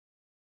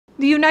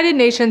The United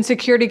Nations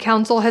Security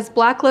Council has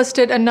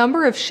blacklisted a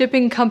number of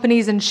shipping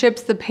companies and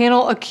ships the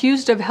panel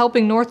accused of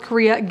helping North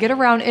Korea get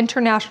around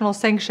international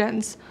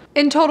sanctions.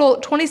 In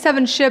total,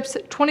 27 ships,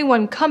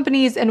 21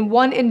 companies, and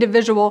 1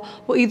 individual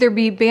will either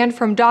be banned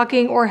from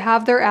docking or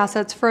have their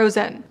assets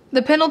frozen.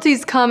 The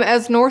penalties come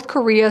as North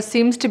Korea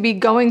seems to be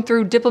going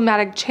through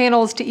diplomatic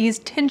channels to ease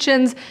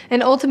tensions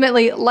and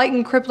ultimately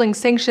lighten crippling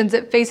sanctions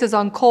it faces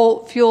on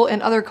coal, fuel,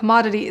 and other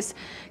commodities.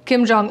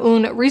 Kim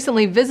Jong-un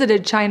recently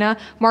visited China,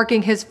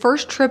 marking his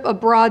first trip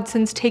abroad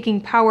since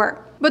taking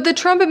power. But the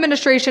Trump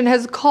administration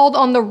has called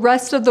on the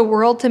rest of the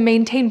world to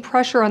maintain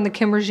pressure on the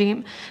Kim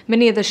regime.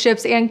 Many of the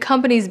ships and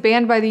companies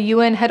banned by the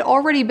UN had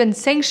already been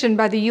sanctioned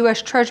by the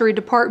U.S. Treasury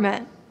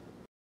Department.